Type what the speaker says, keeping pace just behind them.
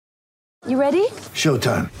You ready?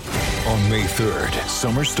 Showtime. On May 3rd,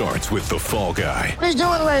 summer starts with The Fall Guy. Let's do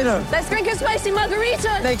it later. Let's drink a spicy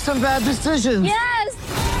margarita. Make some bad decisions.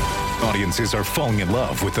 Yes! Audiences are falling in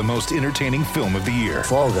love with the most entertaining film of the year.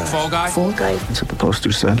 Fall Guy. Fall Guy? Fall Guy. That's what the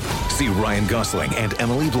poster said. See Ryan Gosling and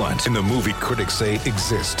Emily Blunt in the movie critics say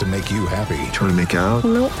exists to make you happy. Trying to make it out?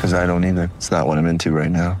 Nope. Because I don't either. It's not what I'm into right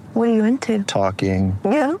now. What are you into? Talking.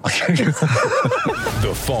 Yeah.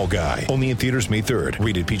 The Fall Guy. Only in theaters May 3rd.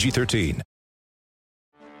 Rated PG-13.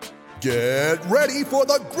 Get ready for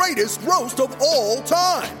the greatest roast of all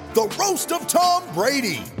time. The Roast of Tom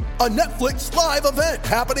Brady. A Netflix live event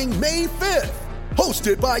happening May 5th.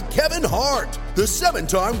 Hosted by Kevin Hart. The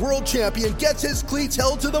 7-time world champion gets his cleats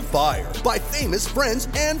held to the fire by famous friends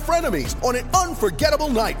and frenemies on an unforgettable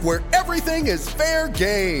night where everything is fair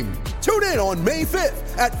game. Tune in on May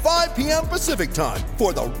 5th at 5 p.m. Pacific time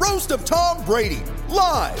for the Roast of Tom Brady.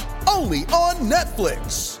 Live only on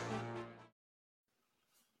Netflix.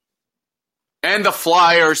 And the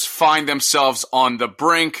Flyers find themselves on the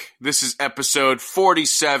brink. This is episode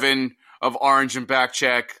 47 of Orange and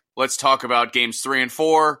Backcheck. Let's talk about games 3 and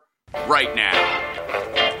 4 right now.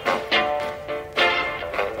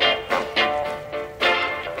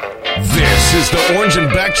 This is the Orange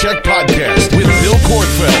and Backcheck podcast with Bill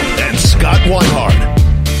Kornfeld and Scott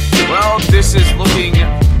Weinhardt. Well, this is looking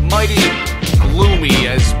mighty gloomy,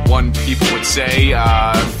 as one people would say.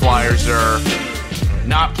 Flyers are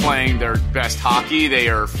not playing their best hockey. They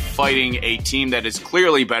are fighting a team that is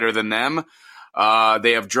clearly better than them.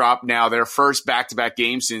 They have dropped now their first back-to-back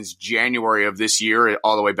game since January of this year,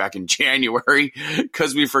 all the way back in January,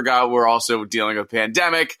 because we forgot we're also dealing with a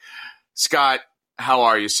pandemic. Scott, how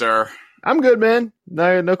are you, sir? I'm good, man.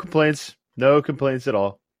 No complaints. No complaints at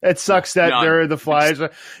all. It sucks that they're the Flyers.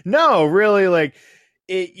 No, really, like,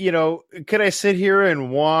 it, could I sit here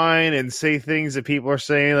and whine and say things that people are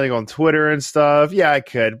saying, like, on Twitter and stuff? Yeah, I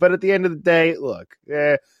could. But at the end of the day, look,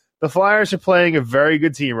 the Flyers are playing a very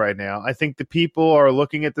good team right now. I think the people are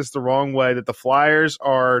looking at this the wrong way, that the Flyers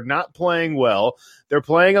are not playing well. They're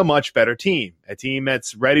playing a much better team, a team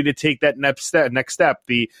that's ready to take that next step.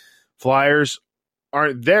 The Flyers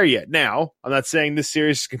aren't there yet. Now, I'm not saying this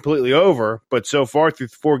series is completely over, but so far through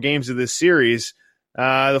 4 games of this series,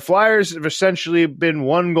 the Flyers have essentially been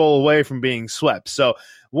 1 goal away from being swept. So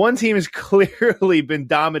one team has clearly been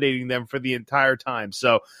dominating them for the entire time.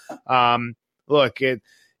 So, look,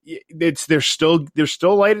 they're still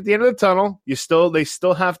light at the end of the tunnel. They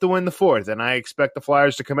still have to win the 4th, and I expect the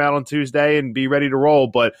Flyers to come out on Tuesday and be ready to roll.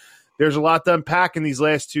 But there's a lot to unpack in these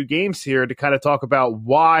last 2 games here to kind of talk about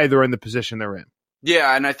why they're in the position they're in.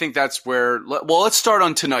 Yeah, and I think that's where. Well, let's start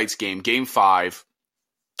on tonight's game, Game 5.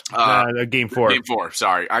 Game 4. Game 4.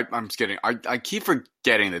 Sorry, I'm just kidding. I keep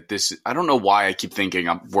forgetting that this. I don't know why I keep thinking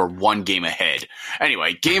we're 1 game ahead.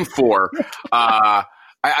 Anyway, Game 4. I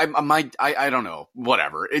don't know.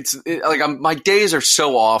 Whatever. My days are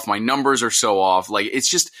so off. My numbers are so off. Like,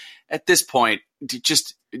 it's just at this point,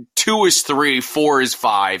 just 2 is 3, 4 is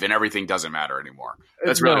 5, and everything doesn't matter anymore.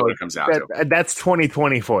 That's really what it comes down to. That's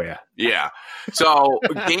 2020 for you. Yeah. So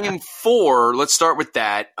Game 4, let's start with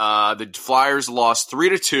that. The Flyers lost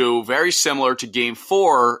 3-2, very similar to Game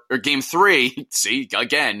 4 or Game 3. See,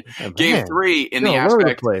 again, Game 3 in the aspect. All over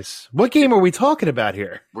the place. What game are we talking about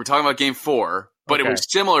here? We're talking about Game 4, but It was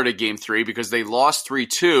similar to Game 3 because they lost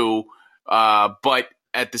 3-2, but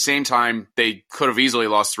at the same time, they could have easily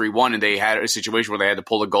lost 3-1, and they had a situation where they had to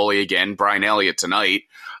pull the goalie again, Brian Elliott, tonight,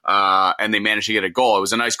 and they managed to get a goal. It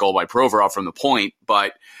was a nice goal by Provorov from the point,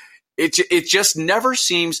 but it just never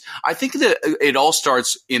seems – I think that it all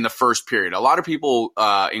starts in the first period. A lot of people,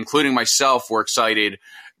 including myself, were excited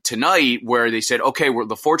tonight where they said, okay,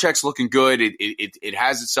 the forecheck's looking good. It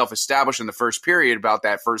has itself established in the first period about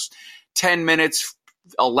that first 10 minutes,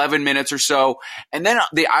 11 minutes or so. And then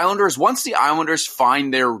the Islanders, once the Islanders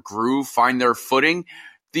find their groove, find their footing,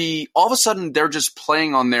 all of a sudden they're just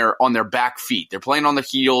playing on their back feet. They're playing on the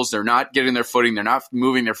heels. They're not getting their footing. They're not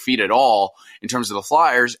moving their feet at all in terms of the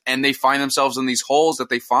Flyers. And they find themselves in these holes that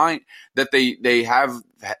they have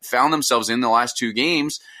found themselves in the last 2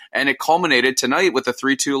 games. And it culminated tonight with a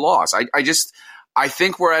 3-2 loss. I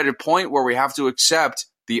think we're at a point where we have to accept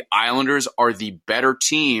the Islanders are the better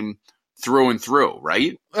team through and through,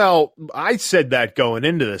 right? Well, I said that going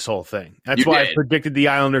into this whole thing. That's why I predicted the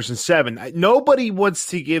Islanders in 7. Nobody wants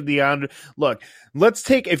to give the Islanders – look,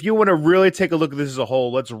 if you want to really take a look at this as a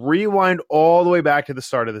whole, let's rewind all the way back to the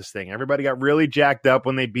start of this thing. Everybody got really jacked up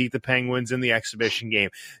when they beat the Penguins in the exhibition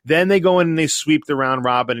game. Then they go in and they sweep the round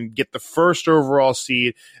robin and get the first overall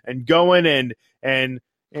seed and go in and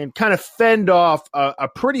kind of fend off a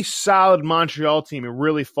pretty solid Montreal team and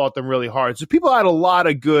really fought them really hard. So people had a lot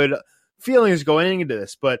of good feelings going into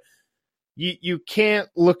this, but you can't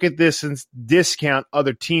look at this and discount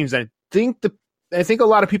other teams. I think a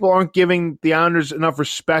lot of people aren't giving the Islanders enough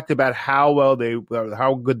respect about how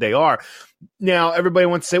good they are. Now everybody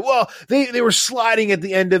wants to say, well, they were sliding at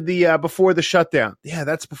the end of the before the shutdown. Yeah,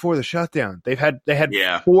 that's before the shutdown. They had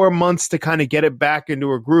 4 months to kind of get it back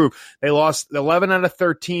into a groove. They lost 11 out of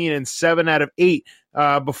 13 and 7 out of 8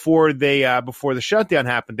 before the shutdown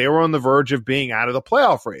happened. They were on the verge of being out of the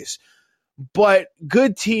playoff race. But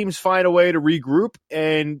good teams find a way to regroup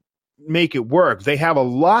and make it work. They have a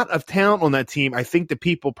lot of talent on that team. I think that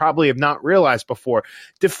people probably have not realized before.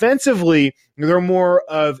 Defensively, they're more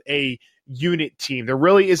of a unit team. There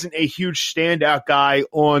really isn't a huge standout guy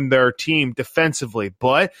on their team defensively,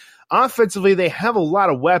 but offensively, they have a lot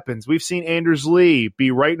of weapons. We've seen Anders Lee be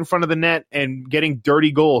right in front of the net and getting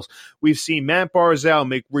dirty goals. We've seen Matt Barzal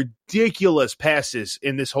make ridiculous passes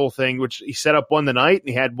in this whole thing, which he set up one tonight, and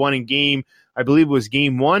he had one in game, I believe it was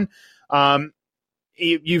game 1.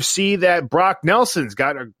 You see that Brock Nelson's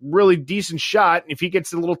got a really decent shot, and if he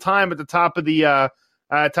gets a little time at the top of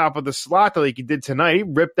the slot like he did tonight, he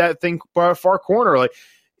ripped that thing far corner. Like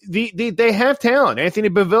they have talent. Anthony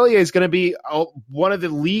Beauvillier is going to be one of the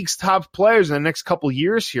league's top players in the next couple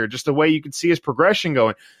years here, just the way you can see his progression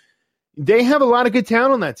going. They have a lot of good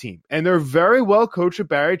talent on that team, and they're very well coached with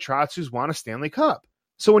Barry Trotz, who's won a Stanley Cup.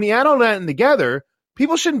 So when you add all that in together,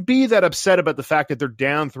 people shouldn't be that upset about the fact that they're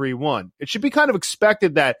down 3-1. It should be kind of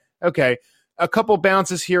expected that, okay, a couple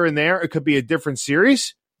bounces here and there, it could be a different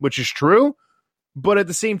series, which is true. But at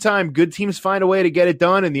the same time, good teams find a way to get it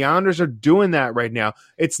done, and the Islanders are doing that right now.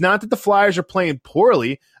 It's not that the Flyers are playing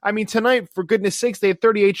poorly. I mean, tonight, for goodness sakes, they had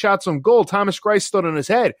 38 shots on goal. Thomas Greiss stood on his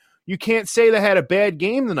head. You can't say they had a bad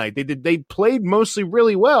game tonight. They played mostly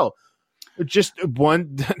really well.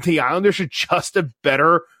 The Islanders are just a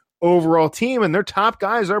better overall team, and their top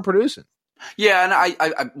guys are producing. Yeah,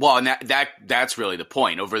 and that's really the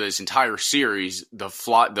point. Over this entire series,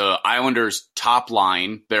 the Islanders' top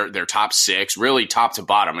line, their top 6, really top to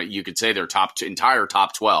bottom, you could say their entire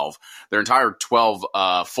top 12, their entire 12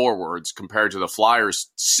 forwards compared to the Flyers'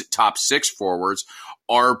 top 6 forwards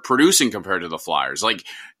are producing compared to the Flyers. Like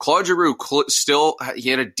Claude Giroux he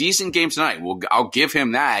had a decent game tonight. Well, I'll give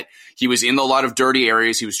him that. He was in a lot of dirty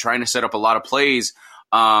areas. He was trying to set up a lot of plays.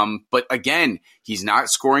 But again, he's not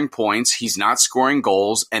scoring points. He's not scoring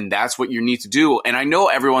goals. And that's what you need to do. And I know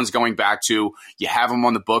everyone's going back to, you have him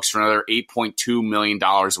on the books for another $8.2 million,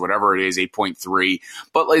 whatever it is, 8.3.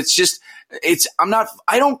 But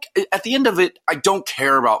at the end of it, I don't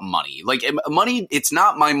care about money. Like money, it's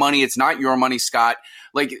not my money. It's not your money, Scott.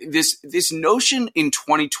 Like this notion in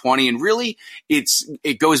 2020, and really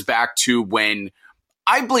it goes back to when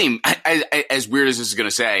I blame, as weird as this is going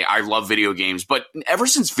to say, I love video games, but ever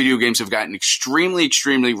since video games have gotten extremely,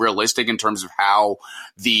 extremely realistic in terms of how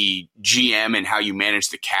the GM and how you manage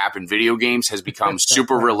the cap in video games has become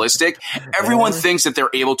super realistic, everyone thinks that they're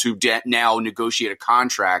able to now negotiate a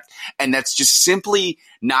contract, and that's just simply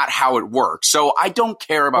not how it works. So I don't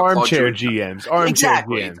care about armchair GMs.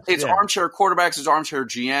 Exactly. GMs. It's armchair quarterbacks, it's armchair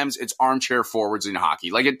GMs, it's armchair forwards in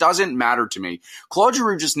hockey. Like, it doesn't matter to me. Claude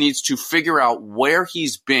Giroux just needs to figure out where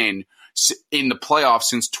he's been in the playoffs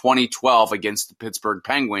since 2012 against the Pittsburgh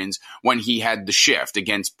Penguins, when he had the shift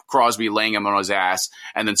against Crosby laying him on his ass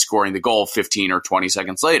and then scoring the goal 15 or 20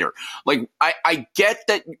 seconds later. Like, I get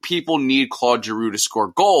that people need Claude Giroux to score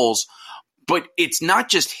goals, but it's not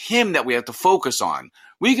just him that we have to focus on.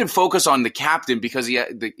 We can focus on the captain because he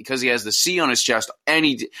has the C on his chest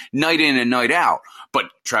any night in and night out. But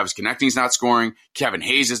Travis Konecny's not scoring. Kevin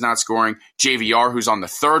Hayes is not scoring. JVR, who's on the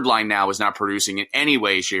third line now, is not producing in any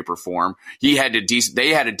way, shape, or form. They had a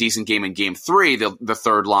decent game in Game 3, the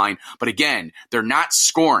third line. But again, they're not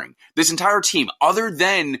scoring. This entire team, other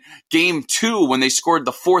than Game 2 when they scored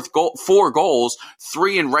the 4 goals,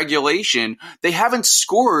 3 in regulation, they haven't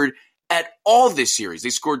scored at all this series. They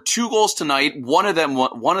scored 2 goals tonight, one of them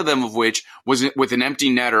of which was with an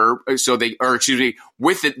empty netter,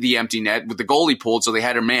 with the empty net, with the goalie pulled, so they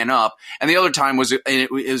had to man up, and the other time was an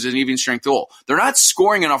even strength goal. They're not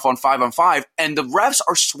scoring enough on 5-on-5, and the refs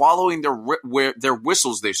are swallowing their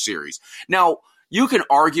whistles this series. Now, you can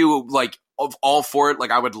argue, like, of all for it. Like,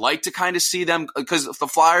 I would like to kind of see them, because the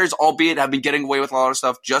Flyers, albeit, have been getting away with a lot of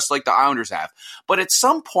stuff just like the Islanders have. But at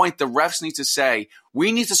some point, the refs need to say,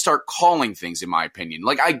 we need to start calling things, in my opinion.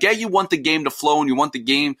 Like, I get you want the game to flow and you want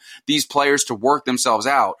these players to work themselves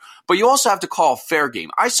out, but you also have to call a fair game.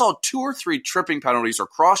 I saw 2 or 3 tripping penalties or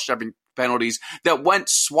cross-stepping penalties that went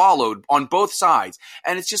swallowed on both sides.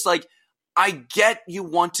 And it's just like, I get you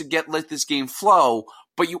want to let this game flow,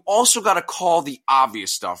 but you also got to call the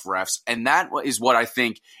obvious stuff, refs. And that is what I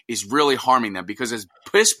think is really harming them, because as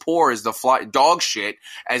piss poor as the dog shit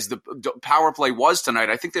as the power play was tonight,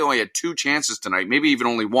 I think they only had 2 chances tonight, maybe even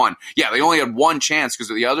only 1. Yeah, they only had 1 chance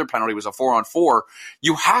because the other penalty was a 4-on-4.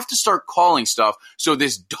 You have to start calling stuff so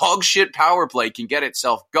this dog shit power play can get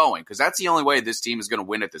itself going, because that's the only way this team is going to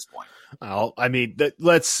win at this point. Well, I mean,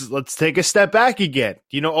 let's take a step back again.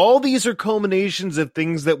 All these are culminations of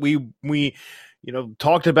things that we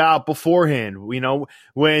talked about beforehand.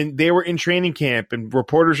 When they were in training camp and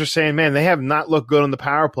reporters are saying, man, they have not looked good on the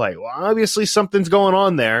power play. Well, obviously something's going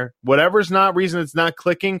on there. Whatever's not reason it's not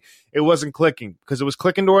clicking, it wasn't clicking, because it was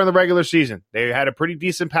clicking during the regular season. They had a pretty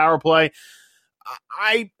decent power play.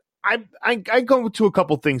 I go to a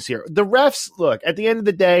couple things here. The refs, look, at the end of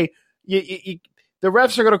the day, the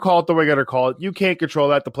refs are going to call it the way they're going to call it. You can't control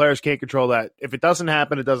that. The players can't control that. If it doesn't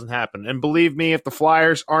happen, it doesn't happen. And believe me, if the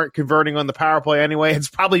Flyers aren't converting on the power play anyway, it's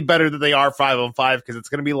probably better that they are 5-on-5, because it's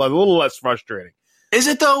going to be a little less frustrating. Is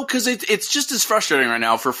it though? Because it's just as frustrating right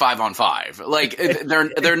now for 5-on-5. Like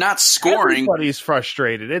they're not scoring. Everybody's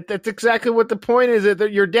frustrated. That's exactly what the point is.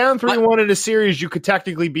 That you're down 3-1 in a series you could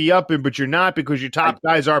technically be up in, but you're not, because your top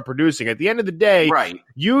guys aren't producing. At the end of the day, right,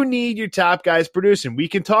 you need your top guys producing. We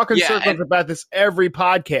can talk in circles about this every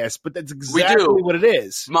podcast, but that's exactly what it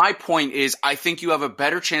is. My point is, I think you have a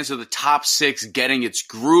better chance of the top 6 getting its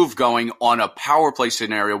groove going on a power play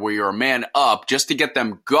scenario where you're a man up, just to get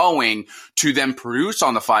them going, to them produce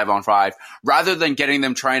on the 5-on-5, rather than getting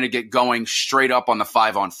them trying to get going straight up on the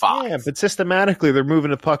 5-on-5. Yeah, but systematically they're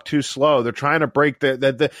moving the puck too slow. They're trying to break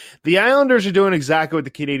the Islanders are doing exactly what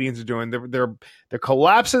the Canadians are doing. They're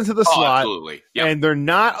collapsing to the slot, absolutely. Yep. And they're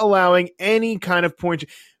not allowing any kind of point.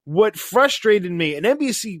 What frustrated me, and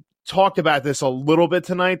NBC talked about this a little bit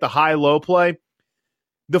tonight, the high-low play.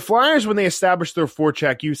 The Flyers, when they establish their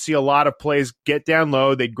forecheck, you see a lot of plays get down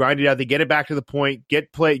low. They grind it out. They get it back to the point,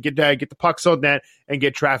 get the pucks on net, and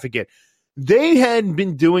get traffic in. They hadn't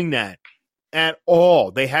been doing that at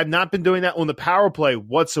all. They had not been doing that on the power play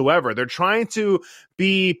whatsoever. They're trying to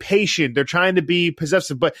be patient. They're trying to be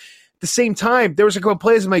possessive. But at the same time, there was a couple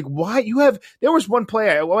plays. I'm like, why? There was one play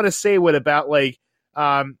I want to say with about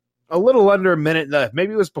a little under a minute left.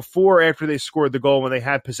 Maybe it was before or after they scored the goal when they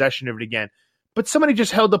had possession of it again. But somebody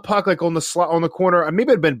just held the puck on the slot on the corner.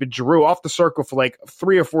 Maybe it had been Giroux off the circle for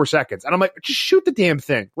 3 or 4 seconds. And I'm like, just shoot the damn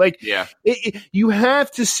thing. You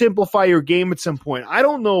have to simplify your game at some point. I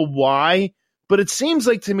don't know why, but it seems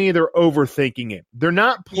like to me they're overthinking it. They're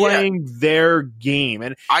not playing their game.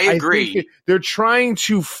 And I agree. Think they're trying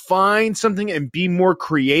to find something and be more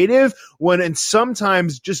creative and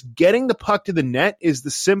sometimes just getting the puck to the net is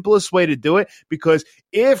the simplest way to do it, because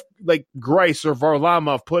if Greiss or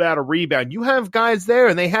Varlamov put out a rebound, you have guys there,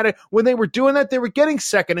 and they had it when they were doing that, they were getting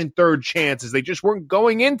second and third chances. They just weren't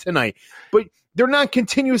going in tonight, but they're not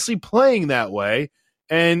continuously playing that way.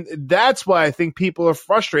 And that's why I think people are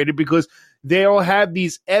frustrated, because they'll have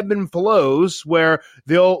these ebb and flows where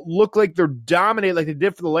they'll look like they're dominating like they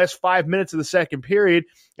did for the last 5 minutes of the second period,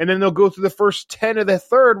 and then they'll go through the first 10 of the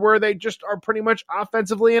third where they just are pretty much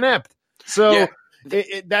offensively inept. So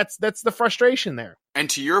that's the frustration there. And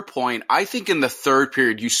to your point, I think in the third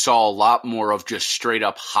period, you saw a lot more of just straight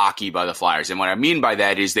up hockey by the Flyers. And what I mean by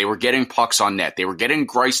that is they were getting pucks on net. They were getting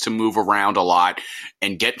Greiss to move around a lot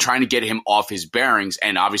and trying to get him off his bearings.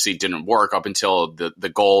 And obviously it didn't work up until the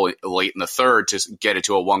goal late in the third to get it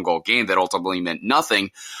to a 1-goal game that ultimately meant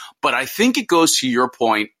nothing. But I think it goes to your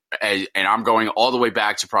point, and I'm going all the way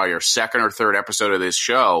back to probably our second or third episode of this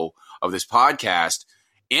show, of this podcast,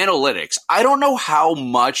 analytics. I don't know how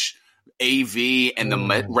much AV and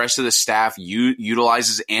the rest of the staff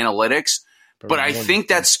utilizes analytics, but I think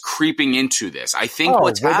that's creeping into this. I think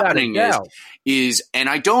what's happening is, and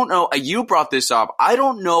I don't know, you brought this up, I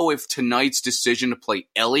don't know if tonight's decision to play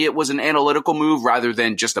Elliott was an analytical move rather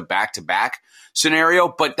than just a back-to-back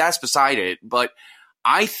scenario, but that's beside it. But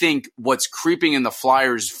I think what's creeping in the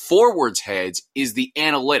Flyers forwards' heads is the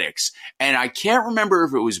analytics. And I can't remember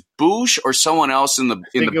if it was Bush or someone else in the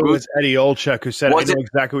booth. It was Eddie Olczyk who said, I know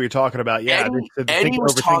exactly what you're talking about. Yeah, Eddie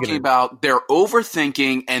was talking about they're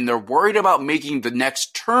overthinking and they're worried about making the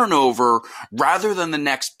next turnover rather than the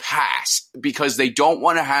next pass, because they don't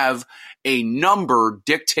want to have a number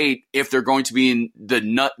dictate if they're going to be in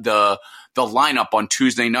the lineup on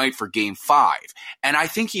Tuesday night for Game 5. And I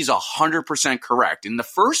think he's 100% correct. In the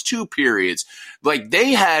first 2 periods,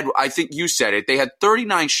 they had, I think you said it, they had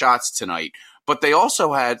 39 shots tonight, but they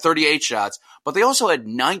also had 38 shots, but they also had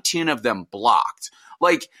 19 of them blocked.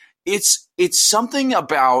 It's something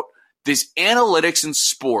about this analytics in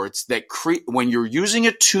sports that when you're using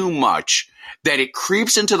it too much, that it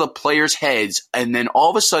creeps into the players' heads, and then all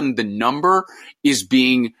of a sudden the number is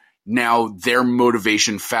being now their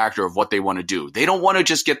motivation factor of what they want to do. They don't want to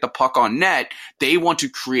just get the puck on net. They want to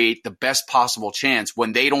create the best possible chance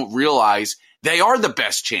when they don't realize they are the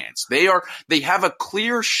best chance. They have a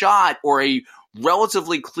clear shot or a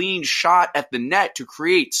relatively clean shot at the net to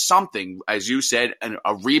create something, as you said,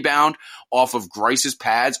 a rebound off of Greiss'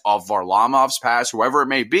 pads, off Varlamov's pass, whoever it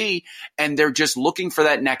may be, and they're just looking for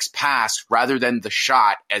that next pass rather than the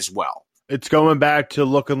shot as well. It's going back to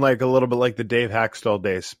looking like a little bit like the Dave Haxtell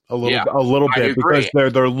days, a little bit, because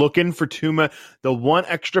they're looking for too much, the one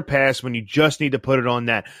extra pass when you just need to put it on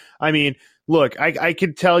net. I mean, look, I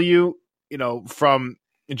can tell you, from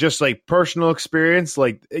just like personal experience,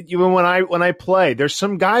 like even when I play, there's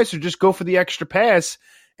some guys who just go for the extra pass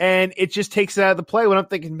and it just takes it out of the play when I'm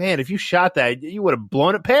thinking, man, if you shot that, you would have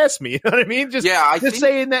blown it past me. You know what I mean? Just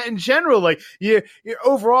saying that in general, like you're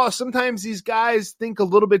overall, sometimes these guys think a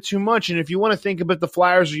little bit too much. And if you want to think about the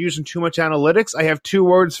Flyers are using too much analytics, I have 2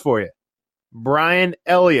 words for you. Brian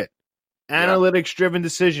Elliott, analytics driven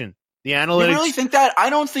decision. The analytics. You really think that? I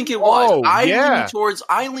don't think it was. I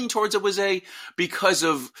lean towards it was because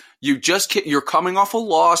of you're coming off a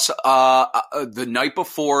loss the night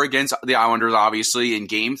before against the Islanders, obviously in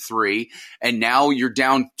Game 3, and now you're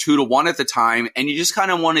down 2-1 at the time, and you just kind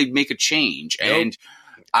of want to make a change. Yep. And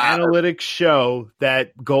analytics show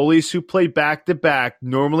that goalies who play back-to-back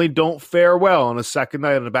normally don't fare well on a second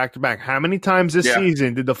night on a back-to-back. How many times this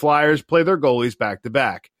season did the Flyers play their goalies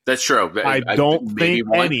back-to-back? That's true. I don't think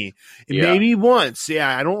any. Yeah. Maybe once.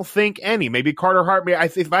 Yeah, I don't think any. Maybe Carter Hart.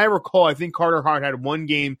 If I recall, I think Carter Hart had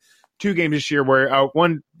 2 games this year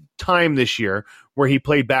one time this year where he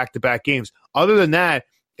played back-to-back games. Other than that,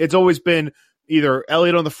 it's always been either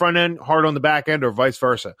Elliott on the front end, Hart on the back end, or vice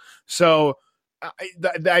versa. So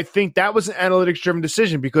I think that was an analytics-driven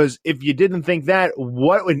decision, because if you didn't think that,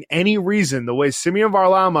 what in any reason, the way Semyon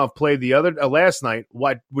Varlamov played the last night,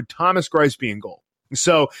 what would Thomas Greiss be in goal?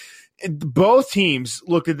 So both teams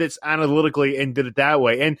looked at this analytically and did it that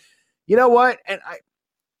way. And you know what? And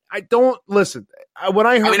I don't listen. When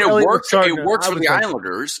I heard, it worked for the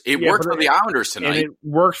Islanders. It worked for the Islanders tonight. And it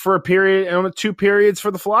worked for a period and 2 periods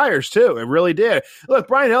for the Flyers too. It really did. Look,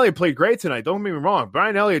 Brian Elliott played great tonight. Don't get me wrong.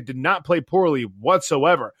 Brian Elliott did not play poorly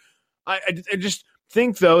whatsoever. I just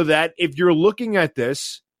think though that if you're looking at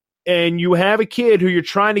this and you have a kid who you're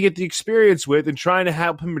trying to get the experience with and trying to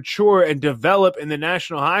help him mature and develop in the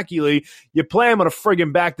National Hockey League, you play him on a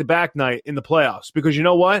friggin' back-to-back night in the playoffs. Because you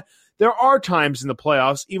know what? There are times in the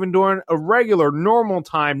playoffs, even during a regular, normal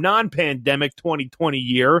time, non-pandemic 2020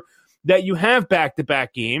 year, that you have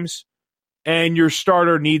back-to-back games and your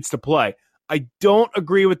starter needs to play. I don't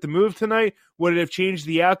agree with the move tonight. Would it have changed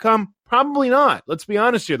the outcome? Probably not. Let's be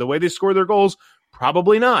honest here. The way they score their goals,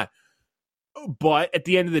 probably not. But at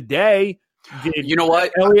the end of the day, you know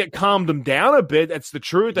what? Elliott calmed them down a bit. That's the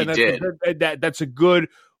truth. And that's a good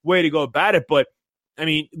way to go about it. But, I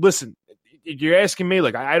mean, listen, you're asking me,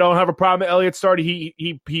 like, I don't have a problem with Elliott starting.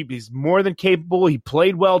 He's more than capable. He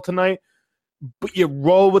played well tonight. But you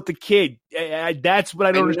roll with the kid. That's what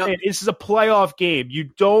I don't understand. This is a playoff game. You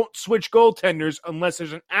don't switch goaltenders unless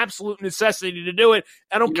there's an absolute necessity to do it.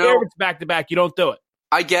 I don't care if it's back-to-back. You don't do it.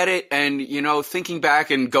 I get it. And, thinking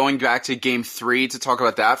back and going back to Game 3 to talk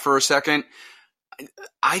about that for a second,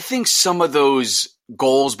 I think some of those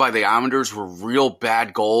goals by the Islanders were real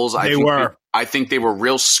bad goals. I think they were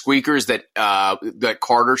real squeakers that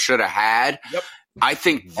Carter should have had. Yep. I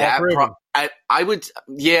think that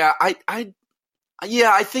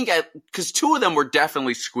I think because 2 of them were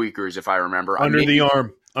definitely squeakers, if I remember. Under the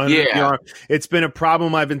arm. It's been a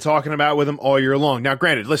problem I've been talking about with him all year long. Now,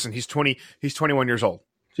 granted, listen, he's 21 years old.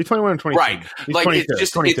 He's 21 or 22. Right. He's like 22,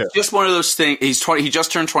 it's just one of those things. He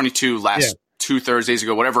just turned 22 last 2 Thursdays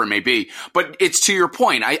ago, whatever it may be. But it's to your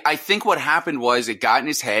point. I think what happened was it got in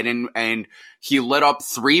his head and he let up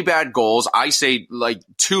 3 bad goals. I say like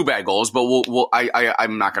 2 bad goals, but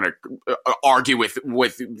I'm not going to argue with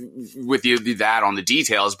you that on the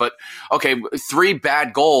details. But okay, 3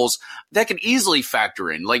 bad goals that could easily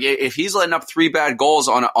factor in. Like if he's letting up 3 bad goals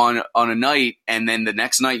on a night, and then the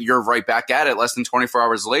next night you're right back at it less than 24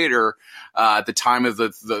 hours later, at the time of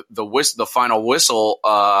the final whistle,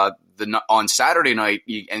 on Saturday night,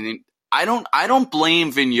 and I don't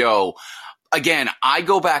blame Vigneault. Again, I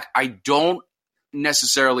go back. I don't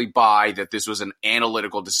necessarily buy that this was an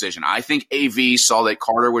analytical decision. I think AV saw that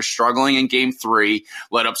Carter was struggling in Game 3,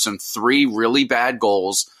 let up some 3 really bad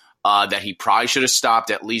goals that he probably should have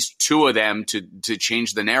stopped at least 2 of them to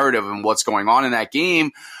change the narrative and what's going on in that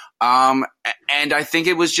game. And I think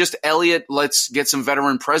it was just Elliott. Let's get some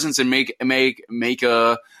veteran presence and make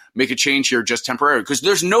a change here just temporarily, because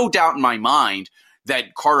there's no doubt in my mind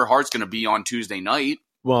that Carter Hart's going to be on Tuesday night.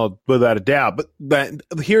 Well, without a doubt. But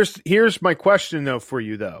here's my question though for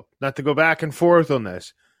you though, not to go back and forth on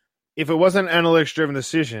this. If it wasn't an analytics driven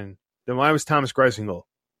decision, then why was Thomas Greisengold?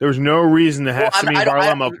 There was no reason to have Simeon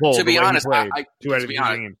Varlamov pulled. To be honest,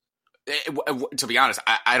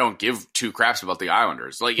 I don't give two craps about the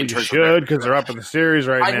Islanders. Like, you should, because they're up in the series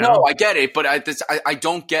now. I know, I get it, but I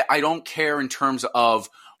don't care in terms of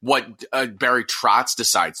what Barry Trotz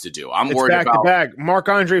decides to do. I'm worried about back.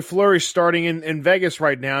 Marc-Andre Fleury starting in Vegas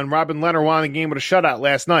right now, and Robin Leonard won the game with a shutout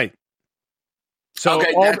last night. So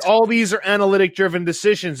all these are analytic-driven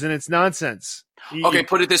decisions, and it's nonsense. Okay,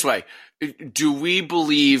 put it this way. Do we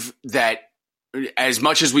believe that, as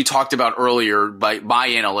much as we talked about earlier, by my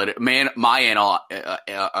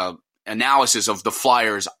analysis of the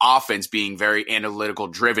Flyers' offense being very analytical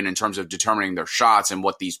driven in terms of determining their shots and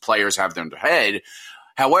what these players have in their head?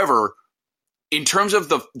 However, in terms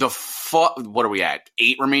of what are we at?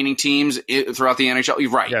 8 remaining teams throughout the NHL?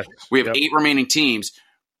 You're right. Yes. We have 8 remaining teams.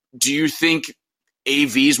 Do you think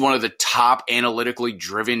AV is one of the top analytically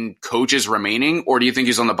driven coaches remaining, or do you think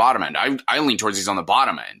he's on the bottom end? I lean towards he's on the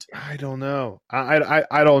bottom end. I don't know.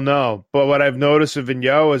 I don't know. But what I've noticed of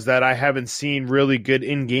Vigneault is that I haven't seen really good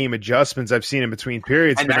in-game adjustments. I've seen in between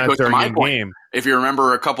periods, and but not during in-game. If you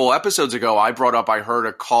remember a couple episodes ago, I heard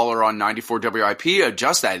a caller on 94 WIP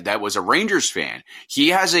adjust that was a Rangers fan. He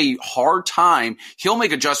has a hard time. He'll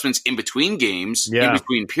make adjustments in between games, in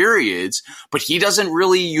between periods, but you don't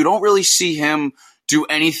really see him do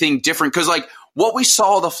anything different. Because, like, what we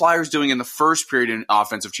saw the Flyers doing in the first period in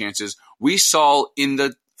offensive chances, we saw in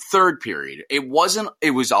the third period. It was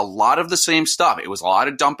a lot of the same stuff. It was a lot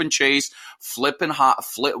of dump and chase, flip.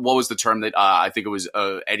 What was the term that I think it was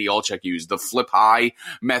Eddie Olczyk used? The flip high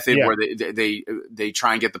method, where they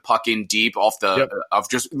try and get the puck in deep off of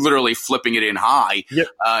just literally flipping it in high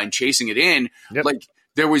and chasing it in. Like,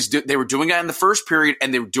 they were doing that in the first period,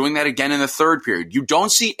 and they were doing that again in the third period. You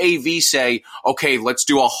don't see AV say, okay, let's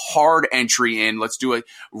do a hard entry in, let's do a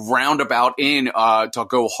roundabout in to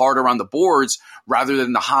go hard around the boards rather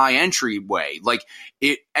than the high entry way. Like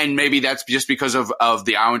it, and maybe that's just because of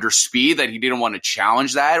the Islanders' speed that he didn't want to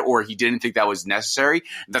challenge that, or he didn't think that was necessary.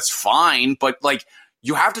 That's fine, but like,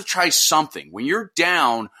 you have to try something. When you're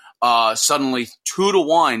down suddenly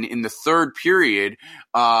 2-1 in the third period,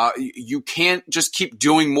 you can't just keep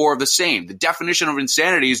doing more of the same. The definition of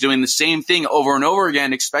insanity is doing the same thing over and over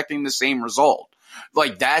again, expecting the same result.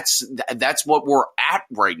 Like that's what we're at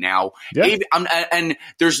right now. Yeah. And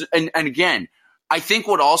again, I think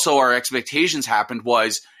what also our expectations happened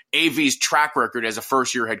was AV's track record as a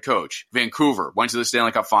first-year head coach. Vancouver went to the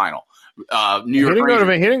Stanley Cup final. New York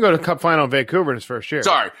he didn't go to Cup final in Vancouver in his first year.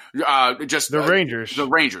 Sorry, just the Rangers. The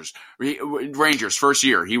Rangers first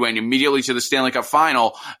year. He went immediately to the Stanley Cup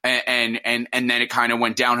final, and then it kind of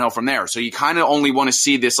went downhill from there. So you kind of only want to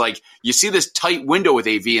see this, like, you see this tight window with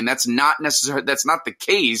AV, and that's not necessarily, that's not the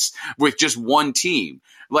case with just one team.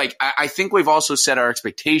 Like, I think we've also set our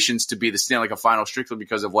expectations to be the Stanley Cup final strictly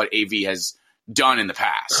because of what AV has done in the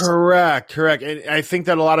past. Correct. And I think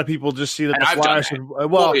that a lot of people just see that and the Flyers. I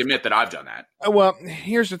fully admit that I've done that. Well,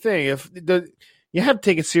 here's the thing: you have to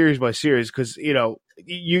take it series by series, because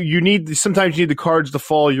you need, sometimes you need the cards to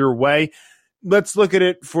fall your way. Let's look at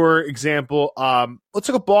it. For example, let's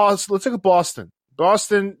look at Boston.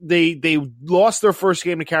 Boston, they lost their first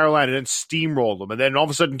game to Carolina and then steamrolled them, and then all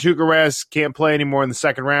of a sudden Tuukka Rask can't play anymore in the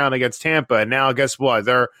second round against Tampa, and now guess what?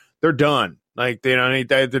 They're done. Like, they don't need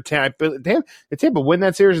that. Tampa win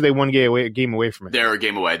that series, or they one game away from it. They're a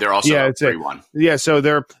game away. They're also 3-1. Yeah, so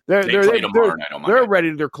they're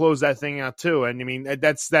ready to close that thing out too. And I mean,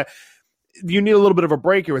 that's that. You need a little bit of a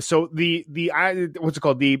break here. So the what's it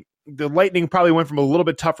called? The Lightning probably went from a little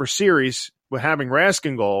bit tougher series with having Rask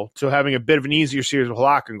in goal to having a bit of an easier series with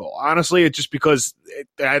Halak in goal. Honestly, it's just because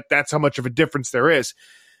that's how much of a difference there is.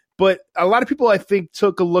 But a lot of people, I think,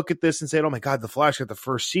 took a look at this and said, oh, my God, the Flash got the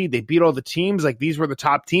first seed. They beat all the teams. Like, these were the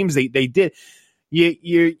top teams. They did.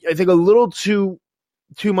 I think a little too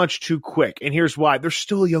much too quick. And here's why. They're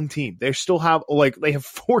still a young team. They still have, they have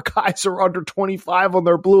 4 guys who are under 25 on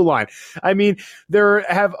their blue line. I mean, they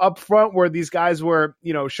have up front where these guys were,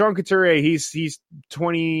 Sean Couturier, he's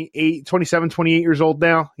 27, 28 years old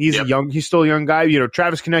now. He's he's still a young guy.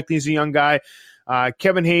 Travis Konecny is a young guy.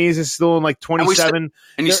 Kevin Hayes is still in 27.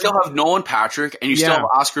 And you still have Nolan Patrick, and you still have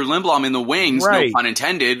Oscar Lindblom in the wings, right. No pun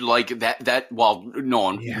intended. Like that. Well,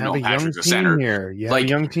 Nolan Patrick's a center. You have a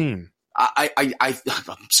young team.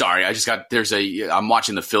 I'm sorry. I'm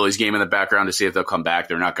watching the Phillies game in the background to see if they'll come back.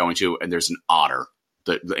 They're not going to, and there's an otter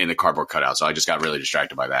in the cardboard cutout. So I just got really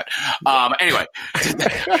distracted by that. Anyway,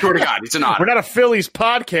 swear to God, it's an otter. We're not a Phillies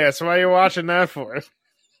podcast. Why are you watching that for?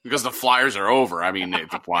 Because the Flyers are over. I mean,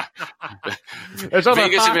 there's all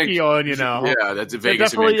the hockey on, you know. Yeah, that's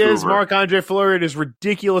Vegas. It definitely is. Marc-Andre Fleury and his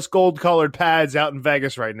ridiculous gold-colored pads out in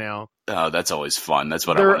Vegas right now. Oh, that's always fun. That's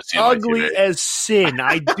what They're I want to see. ugly as sin.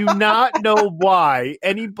 I do not know why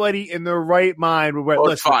anybody in their right mind would wear.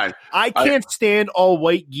 Listen, fine. I can't stand all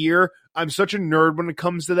white gear. I'm such a nerd when it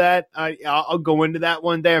comes to that. I'll go into that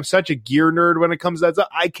one day. I'm such a gear nerd when it comes to that stuff.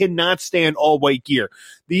 I cannot stand all white gear.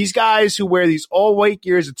 These guys who wear these all white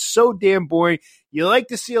gears, it's so damn boring. You like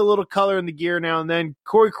to see a little color in the gear now and then.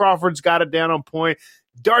 Corey Crawford's got it down on point.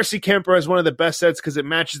 Darcy Kemper has one of the best sets because it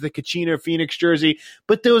matches the Kachina Phoenix jersey.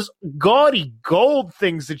 But those gaudy gold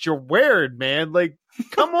things that you're wearing, man, like,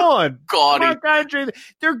 come on. Gaudy.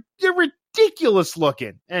 They're ridiculous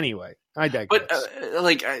looking. Anyway. I digress.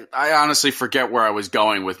 But I honestly forget where I was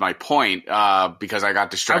going with my point because I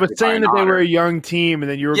got distracted. I was saying that they were a young team,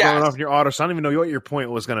 and then you were going off in your auto. So I don't even know what your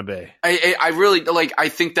point was going to be. I really I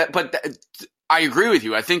think that, but I agree with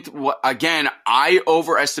you. I think again, I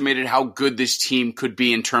overestimated how good this team could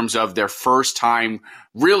be in terms of their first time.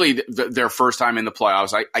 Really, their first time in the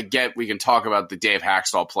playoffs. I get we can talk about the Dave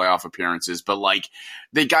Haxtell playoff appearances, but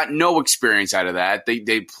they got no experience out of that. They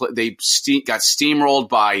got steamrolled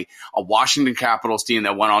by a Washington Capitals team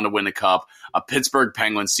that went on to win the Cup, a Pittsburgh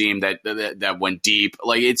Penguins team that went deep.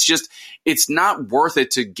 It's not worth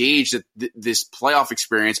it to gauge this playoff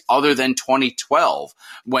experience other than 2012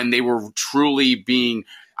 when they were truly being.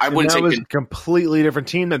 It was a completely different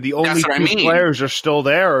team. That the only two players are still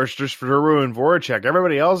there, is just Giroux and Voracek.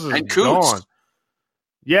 Everybody else is gone.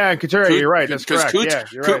 Yeah, and Couturier, you're right. That's correct.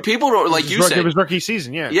 You're right. People don't, like you said, it was rookie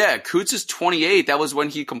season. Yeah, Coots is 28. That was when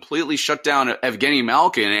he completely shut down Evgeny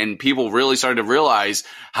Malkin, and people really started to realize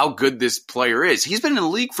how good this player is. He's been in the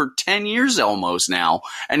league for 10 years almost now,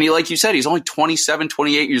 and like you said, he's only 27,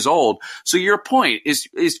 28 years old. So your point is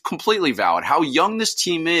completely valid. How young this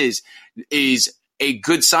team is a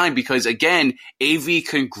good sign because, again, AV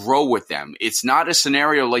can grow with them. It's not a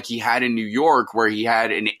scenario like he had in New York where he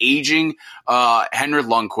had an aging Henrik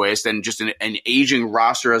Lundqvist and just an aging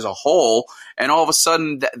roster as a whole, and all of a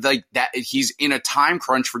sudden that he's in a time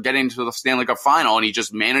crunch for getting to the Stanley Cup final, and he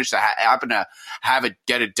just managed to happen to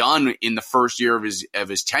get it done in the first year of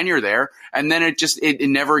his tenure there, and then it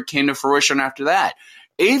never came to fruition after that.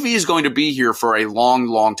 AV is going to be here for a long,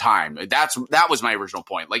 long time. That was my original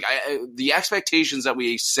point. The expectations that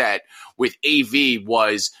we set with AV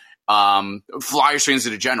was Flyers fans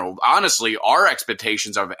in general. Honestly, our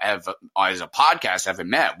expectations have as a podcast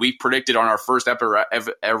haven't met. We predicted on our first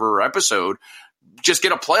ever episode just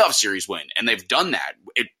get a playoff series win, and they've done that.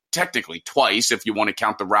 Technically twice, if you want to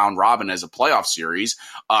count the round robin as a playoff series,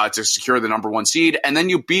 to secure the number one seed. And then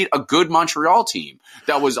you beat a good Montreal team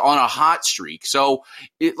that was on a hot streak. So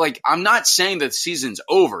I'm not saying that the season's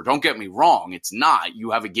over. Don't get me wrong. It's not.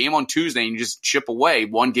 You have a game on Tuesday and you just chip away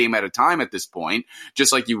one game at a time at this point,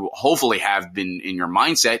 just like you hopefully have been in your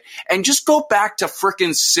mindset, and just go back to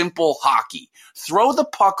frickin' simple hockey. Throw the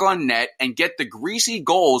puck on net and get the greasy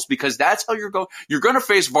goals, because that's how you're going. You're going to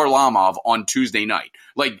face Varlamov on Tuesday night.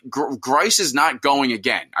 Greiss is not going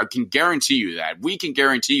again. I can guarantee you that. We can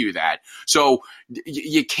guarantee you that. So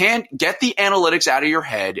you can't get the analytics out of your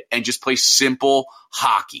head and just play simple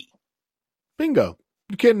hockey. Bingo.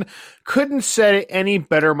 Couldn't say it any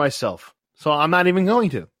better myself. So I'm not even going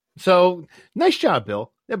to. So nice job,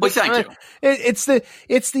 Bill. But thank you. It's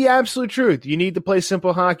the absolute truth. You need to play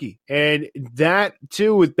simple hockey. And that,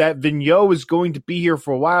 too, with that Vigneault is going to be here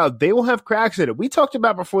for a while. They will have cracks at it. We talked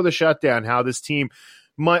about before the shutdown how this team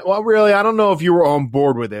might – well, really, I don't know if you were on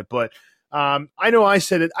board with it, but I know I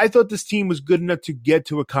said it. I thought this team was good enough to get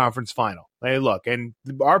to a conference final. Hey, look, and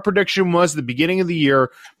our prediction was the beginning of the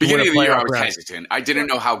year. Beginning of the year, I was hesitant. I didn't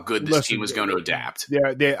know how good this team was going to adapt.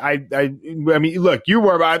 Yeah, I mean, look, you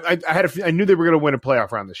were. I knew they were going to win a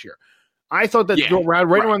playoff round this year. I thought that right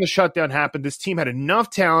around the shutdown happened, this team had enough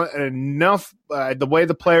talent and enough the way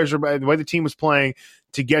the players are, the way the team was playing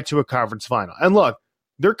to get to a conference final. And look,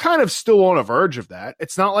 they're kind of still on a verge of that.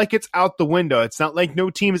 It's not like it's out the window. It's not like no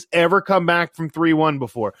team has ever come back from 3-1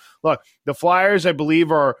 before. Look, the Flyers, I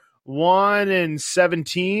believe, are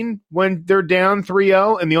 1-17 when they're down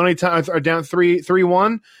 3-0, and the only time are down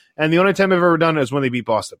 3-1. And the only time I've ever done it is when they beat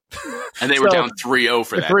Boston. And they were down 3-0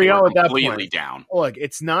 for that. 3-0 at that completely point. Down. Look,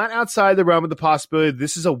 it's not outside the realm of the possibility.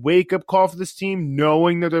 This is a wake-up call for this team,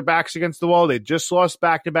 knowing that their back's against the wall. They just lost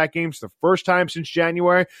back-to-back games the first time since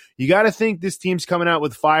January. You got to think this team's coming out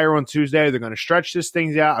with fire on Tuesday. They're going to stretch this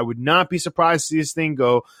thing out. I would not be surprised to see this thing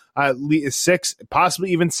go 6,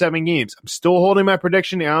 possibly even 7 games. I'm still holding my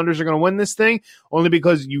prediction. The Islanders are going to win this thing, only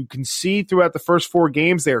because you can see throughout the first 4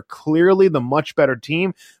 games they are clearly the much better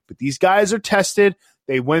team. But these guys are tested.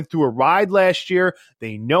 They went through a ride last year.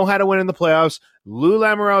 They know how to win in the playoffs. Lou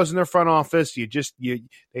Lamorielle's in their front office.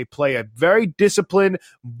 They play a very disciplined,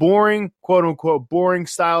 boring, quote unquote, boring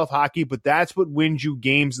style of hockey, but that's what wins you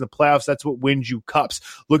games in the playoffs. That's what wins you cups.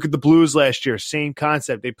 Look at the Blues last year. Same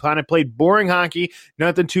concept. They kind of played boring hockey,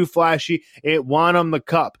 nothing too flashy. It won them the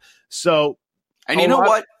cup. So, and you know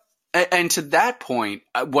what? And to that point,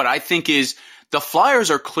 what I think is the Flyers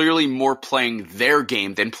are clearly more playing their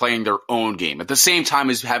game than playing their own game. At the same time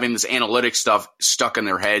as having this analytic stuff stuck in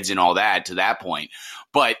their heads and all that to that point.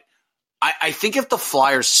 But I think if the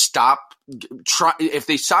Flyers stop trying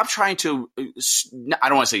to, I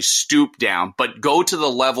don't want to say stoop down, but go to the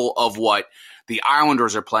level of what the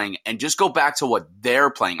Islanders are playing and just go back to what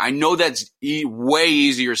they're playing. I know that's way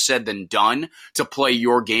easier said than done to play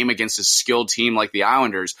your game against a skilled team like the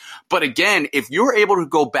Islanders. But again, if you're able to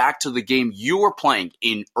go back to the game you were playing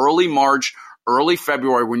in early March, early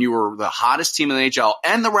February when you were the hottest team in the NHL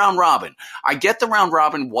and the round robin. I get the round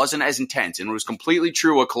robin wasn't as intense, and it was completely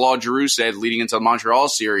true what Claude Giroux said leading into the Montreal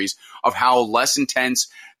series of how less intense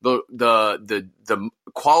the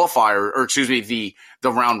qualifier, or excuse me,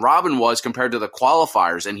 the round robin was compared to the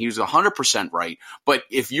qualifiers, and he was 100% right. But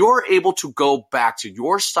if you're able to go back to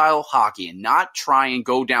your style of hockey and not try and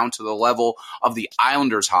go down to the level of the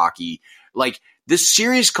Islanders hockey, like this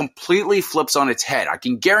series completely flips on its head. I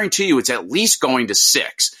can guarantee you it's at least going to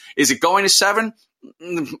 6. Is it going to 7?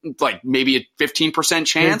 Like maybe a 15%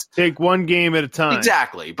 chance. Take one game at a time.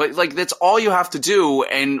 Exactly. But like that's all you have to do.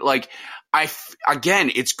 And like again,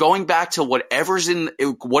 it's going back to whatever's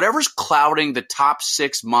clouding the top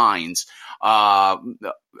 6 minds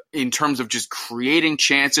in terms of just creating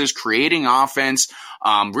chances, creating offense,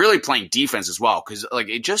 really playing defense as well. Because like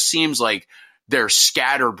it just seems like they're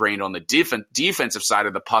scatterbrained on the defensive side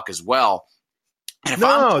of the puck as well.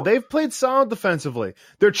 They've played solid defensively.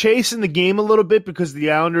 They're chasing the game a little bit because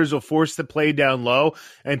the Islanders will force the play down low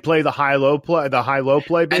and play the high-low play,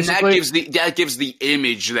 basically. And that gives the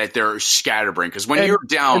image that they're scatterbrained, because when you're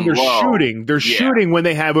down they're low, shooting when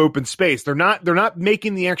they have open space. They're not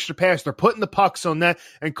making the extra pass. They're putting the pucks on net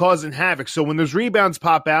and causing havoc. So when those rebounds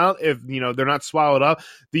pop out, if they're not swallowed up,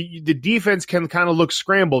 the defense can kind of look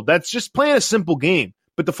scrambled. That's just playing a simple game.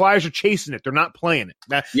 But the Flyers are chasing it. They're not playing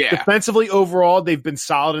it. Defensively, overall, they've been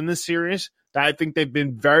solid in this series. I think they've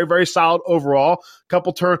been very, very solid overall.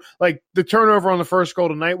 The turnover on the first goal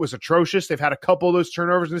tonight was atrocious. They've had a couple of those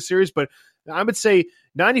turnovers in the series, but I would say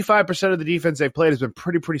 95% of the defense they've played has been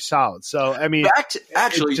pretty solid. So, I mean,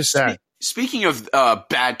 speaking of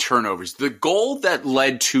bad turnovers, the goal that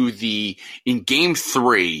led to in Game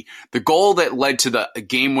 3, the goal that led to the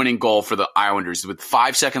game-winning goal for the Islanders with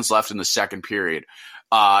 5 seconds left in the second period,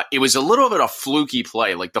 it was a little bit of a fluky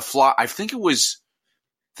play. Like I think it was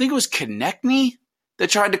Konechny that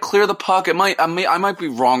tried to clear the puck. I might be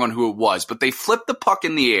wrong on who it was, but they flipped the puck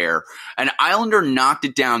in the air. An Islander knocked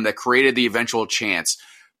it down that created the eventual chance.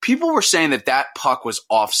 People were saying that puck was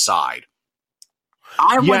offside.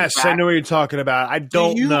 I know what you're talking about. I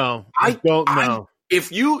don't know. I don't know.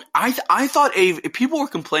 I thought people were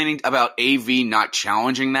complaining about AV not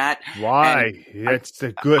challenging that. Why? It's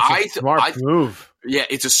a smart move. Yeah,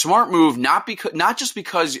 it's a smart move, not just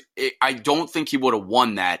because I don't think he would have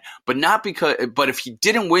won that, but if he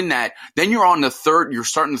didn't win that, then you're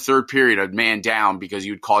starting the third period a man down because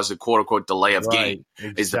you'd cause the quote unquote delay of game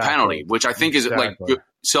is the penalty, which I think is like good.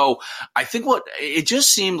 So I think it just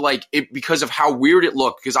seemed like it because of how weird it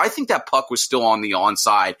looked, because I think that puck was still on the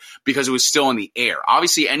onside because it was still in the air.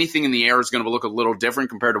 Obviously anything in the air is going to look a little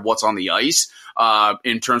different compared to what's on the ice,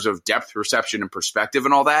 in terms of depth perception and perspective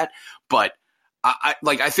and all that. But I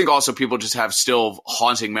think also people just have still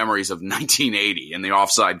haunting memories of 1980 and the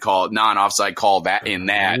non-offside call in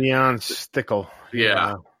that. Leon Stickle.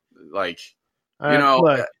 Yeah.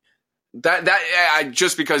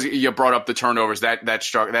 Just because you brought up the turnovers, that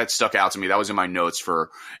stuck out to me. That was in my notes for,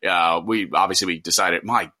 we decided,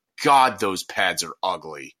 my God, those pads are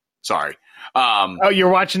ugly. Sorry. You're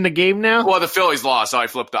watching the game now? Well, the Phillies lost, so I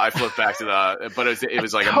flipped back to but it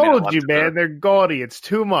was like I told you, man, they're gaudy. It's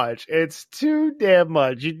too much. It's too damn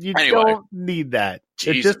much. You don't need that.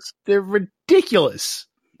 They're ridiculous.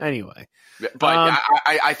 Anyway. But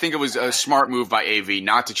I think it was a smart move by AV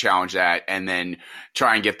not to challenge that and then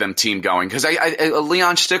try and get them team going. Because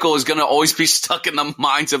Leon Stickle is going to always be stuck in the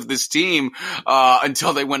minds of this team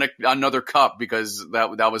until they win another cup, because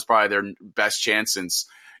that was probably their best chance since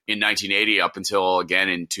in 1980 up until, again,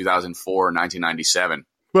 in 2004 and 1997.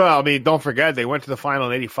 Well, I mean, don't forget, they went to the final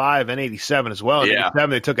in 85 and 87 as well. In 87,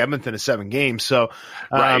 they took Edmonton to 7 games. So,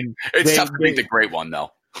 right. It's tough to beat the great one,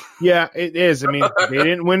 though. Yeah, it is. I mean, they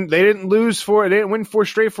didn't win. They didn't win 4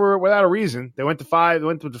 straight without a reason. They went to 5. They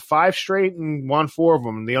went to 5 straight and won 4 of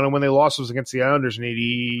them. The only one they lost was against the Islanders in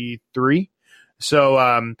 83.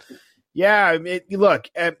 So, yeah. Look,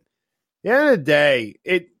 at the end of the day,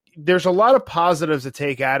 there's a lot of positives to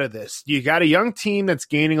take out of this. You got a young team that's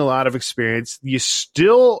gaining a lot of experience. You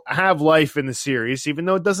still have life in the series, even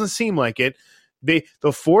though it doesn't seem like it. The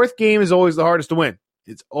 4th game is always the hardest to win.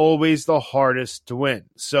 It's always the hardest to win.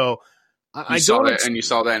 So you saw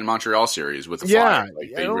that in Montreal series with the Flyers.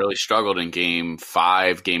 They really struggled in game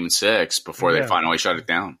 5, game 6 before they finally shut it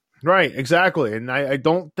down. Right, exactly. And I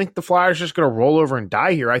don't think the Flyers are just going to roll over and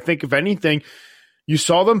die here. I think, if anything, you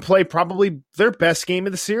saw them play probably their best game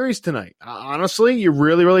of the series tonight. Honestly, you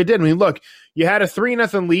really, really did. I mean, look, you had a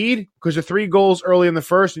 3-0 lead because of 3 goals early in the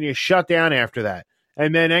first, and you shut down after that.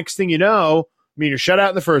 And then next thing you know, I mean, you're shut out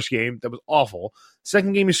in the first game. That was awful.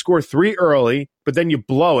 Second game, you score 3 early, but then you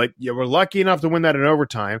blow it. You were lucky enough to win that in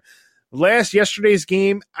overtime. Yesterday's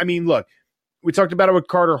game, I mean, look, we talked about it with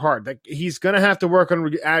Carter Hart. That he's going to have to work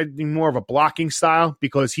on adding more of a blocking style,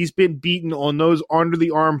 because he's been beaten on those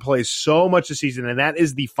under-the-arm plays so much this season, and that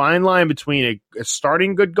is the fine line between a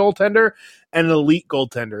starting good goaltender and an elite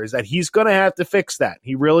goaltender, is that he's going to have to fix that.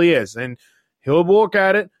 He really is, and he'll work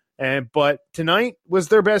at it. But tonight was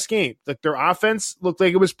their best game. Like, their offense looked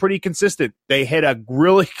like it was pretty consistent. They had a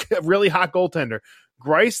really, really hot goaltender.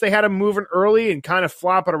 Greiss, they had him moving early and kind of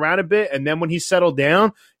flopping around a bit, and then when he settled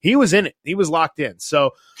down, he was in it. He was locked in.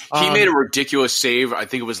 So he made a ridiculous save. I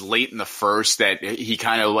think it was late in the first that he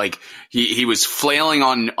kind of he was flailing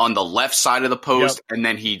on the left side of the post, and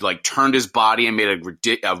then he turned his body and made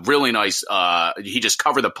a really nice. He just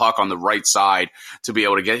covered the puck on the right side to be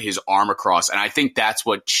able to get his arm across, and I think that's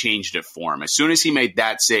what changed it for him. As soon as he made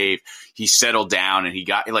that save, he settled down and he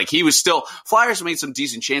got he was still. Flyers made some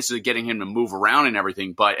decent chances of getting him to move around and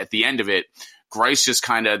everything, but at the end of it, Greiss just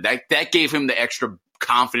kind of that gave him the extra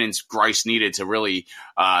confidence Greiss needed to really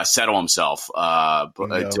settle himself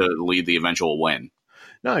to lead the eventual win.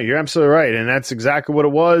 No, you're absolutely right, and that's exactly what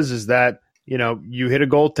it was. Is that you hit a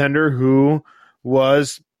goaltender who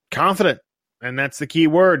was confident, and that's the key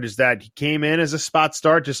word. Is that he came in as a spot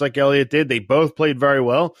start, just like Elliott did. They both played very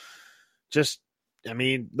well. I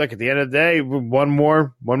mean, look, at the end of the day, one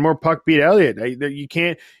more puck beat Elliott. You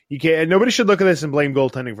can't. Nobody should look at this and blame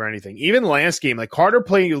goaltending for anything. Even last game, Carter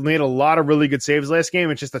made a lot of really good saves last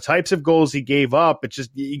game. It's just the types of goals he gave up. It's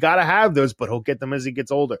just, you got to have those, but he'll get them as he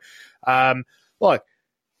gets older. Look,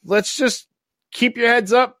 let's just keep your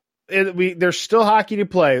heads up. There's still hockey to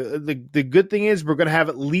play. The good thing is we're going to have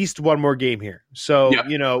at least one more game here. So,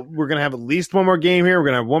 we're going to have at least one more game here. We're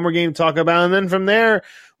going to have one more game to talk about. And then from there,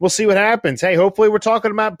 we'll see what happens. Hey, hopefully we're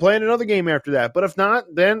talking about playing another game after that. But if not,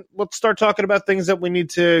 then let's start talking about things that we need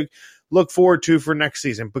to look forward to for next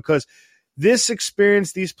season, because this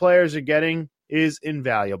experience these players are getting is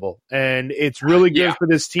invaluable. And it's really good for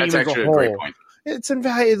this team as a whole. A great point. It's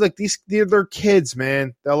invaluable. They're kids,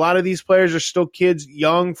 man. A lot of these players are still kids,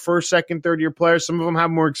 young, first, second, third year players. Some of them have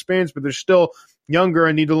more experience, but they're still younger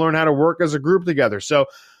and need to learn how to work as a group together. So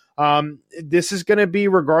this is going to be,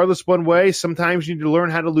 regardless one way, sometimes you need to learn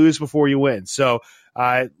how to lose before you win. So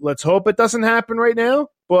let's hope it doesn't happen right now.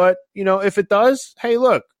 But, if it does, hey,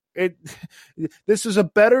 look, this is a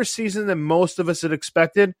better season than most of us had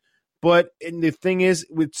expected. But the thing is,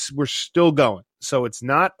 we're still going. So it's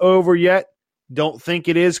not over yet. Don't think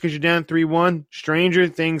it is because you're down 3-1. Stranger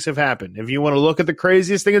things have happened. If you want to look at the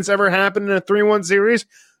craziest thing that's ever happened in a 3-1 series,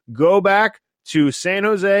 go back to San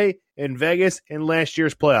Jose and Vegas in last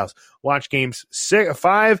year's playoffs. Watch games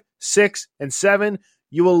 5, 6, and 7.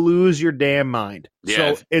 You will lose your damn mind.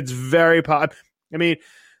 Yeah. So it's very I mean,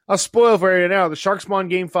 I'll spoil for you now. The Sharks won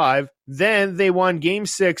Game 5. Then they won Game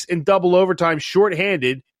 6 in double overtime,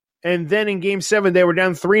 shorthanded. And then in Game 7, they were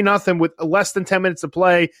down 3-0 with less than 10 minutes to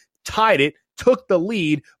play, tied it, took the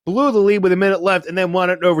lead, blew the lead with a minute left, and then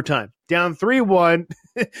won it in overtime. Down 3-1,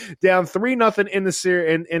 down 3-0 in the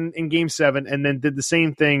series in Game 7, and then did the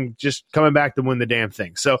same thing, just coming back to win the damn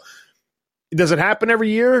thing. So, does it happen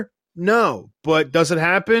every year? No. But does it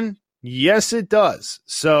happen? Yes, it does.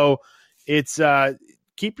 So, it's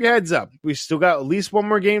keep your heads up. We still got at least one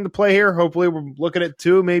more game to play here. Hopefully, we're looking at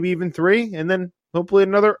 2, maybe even 3, and then hopefully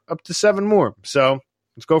another up to 7 more. So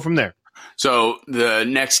let's go from there. So the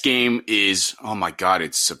next game is, oh my God,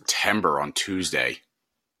 it's September on Tuesday.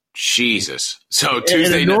 Jesus. So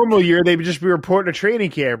Tuesday. In a normal year, they would just be reporting a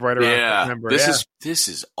training camp right around September. This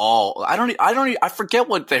is all. I forget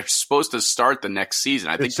what they're supposed to start the next season.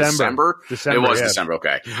 I think December. It was December.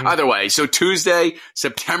 Okay. Mm-hmm. Either way, so Tuesday,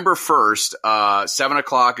 September 1st,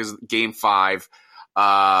 7:00 is game 5.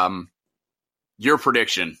 Your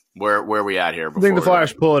prediction? Where are we at here? I think the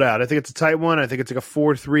Flyers pull it out. I think it's a tight one. I think it's like a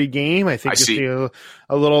 4-3 game. I think you see a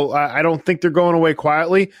little. I don't think they're going away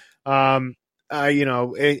quietly.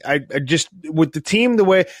 I just with the team the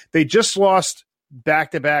way they just lost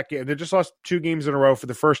back-to-back. They just lost 2 games in a row for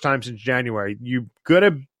the first time since January. You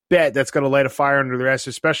gotta bet that's going to light a fire under their ass,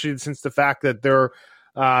 especially since the fact that they're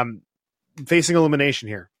facing elimination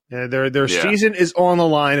here. Their season is on the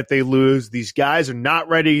line if they lose. These guys are not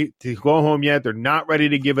ready to go home yet. They're not ready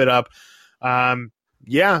to give it up. They're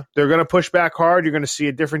going to push back hard. You're going to see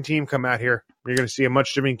a different team come out here. You're going to see a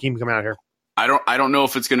much different team come out here. I don't know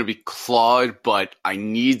if it's going to be Claude, but I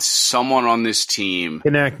need someone on this team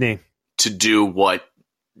to do what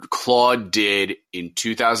Claude did in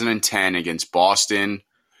 2010 against Boston,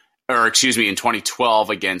 or excuse me, in 2012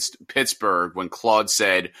 against Pittsburgh, when Claude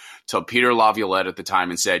said to Peter Laviolette at the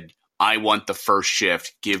time and said, I want the first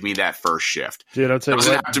shift. Give me that first shift. Dude, I'll tell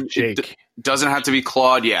you what, Jake. Doesn't have to be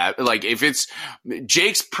Claude. Yeah. Like if it's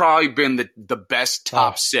Jake's probably been the best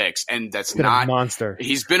top 6, and that's not a monster.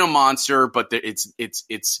 He's been a monster, but it's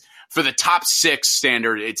for the top 6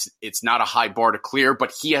 standard. It's not a high bar to clear,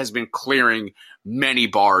 but he has been clearing many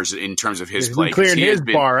bars in terms of his play. Clearing his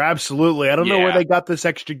bar, absolutely. I don't know where they got this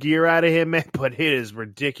extra gear out of him, man, but it is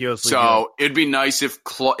ridiculously good. It'd be nice if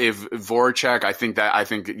Voracek. I think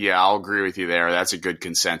I'll agree with you there. That's a good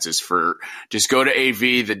consensus for just go to AV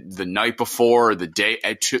the night before, the day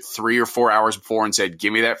at 3 or 4 hours before, and said,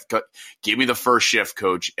 give me the first shift,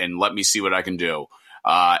 coach, and let me see what I can do.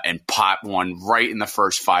 And pot one right in the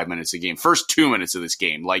first 5 minutes of the game, first 2 minutes of this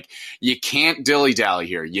game. Like you can't dilly dally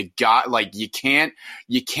here. You can't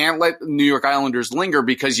let New York Islanders linger,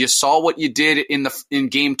 because you saw what you did in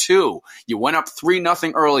game 2. You went up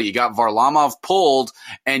 3-0 early. You got Varlamov pulled,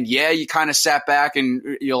 and you kind of sat back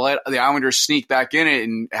and you let the Islanders sneak back in it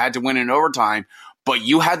and had to win in overtime. But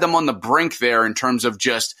you had them on the brink there in terms of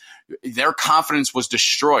just their confidence was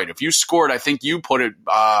destroyed. If you scored, I think you put it.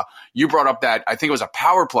 You brought up that I think it was a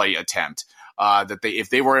power play attempt that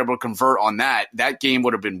if they were able to convert on that game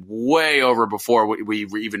would have been way over before we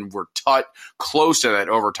even were close to that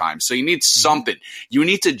overtime. So you need something. You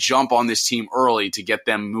need to jump on this team early to get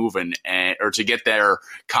them moving or to get their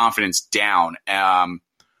confidence down. I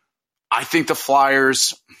think the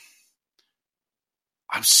Flyers.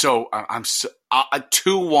 I'm so a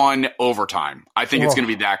 2-1 overtime. I think it's going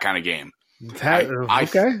to be that kind of game. Okay, all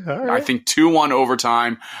right. I think 2-1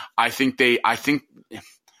 overtime. I think they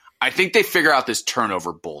figure out this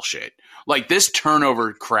turnover bullshit. Like this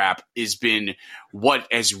turnover crap has been what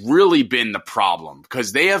has really been the problem,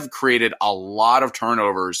 because they have created a lot of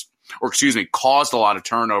turnovers, caused a lot of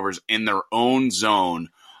turnovers in their own zone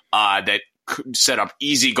that set up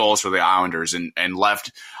easy goals for the Islanders and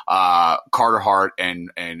left Carter Hart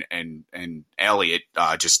and Elliott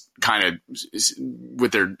just kind of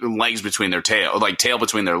with their legs between their tail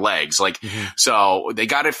between their legs. So they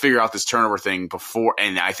got to figure out this turnover thing before,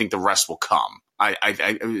 and I think the rest will come. I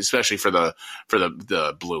especially for the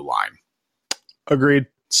blue line. Agreed.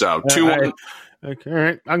 So 2-1. Okay, all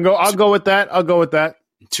right. I'll go with that.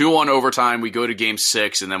 2-1 overtime. We go to game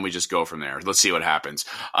 6, and then we just go from there. Let's see what happens.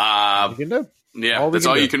 Yeah, that's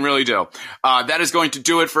all you can really do. That is going to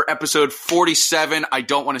do it for episode 47. I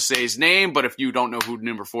don't want to say his name, but if you don't know who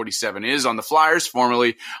number 47 is on the Flyers,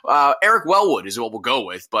 formerly Eric Wellwood is what we'll go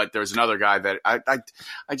with. But there's another guy that I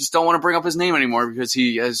just don't want to bring up his name anymore because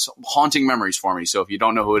he has haunting memories for me. So if you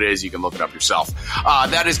don't know who it is, you can look it up yourself.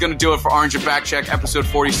 That is going to do it for Orange and Backcheck, episode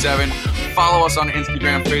 47. Follow us on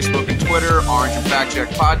Instagram, Facebook, and Twitter, Orange and Backcheck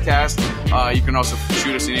Podcast. You can also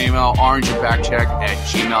shoot us an email,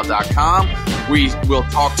 orangeandbackcheck@gmail.com. We will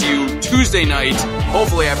talk to you Tuesday night,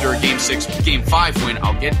 hopefully after a Game 5 win.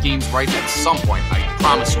 I'll get games right at some point. I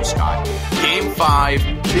promise you, Scott. Game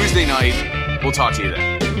 5, Tuesday night. We'll talk to you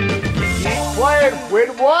then. Keep playing.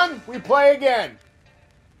 Win one, we play again.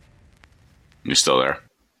 You still there?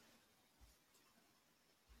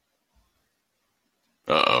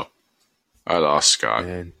 Uh-oh. I lost Scott.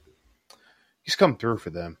 Man. He's come through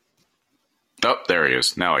for them. Oh, there he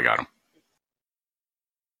is. Now I got him.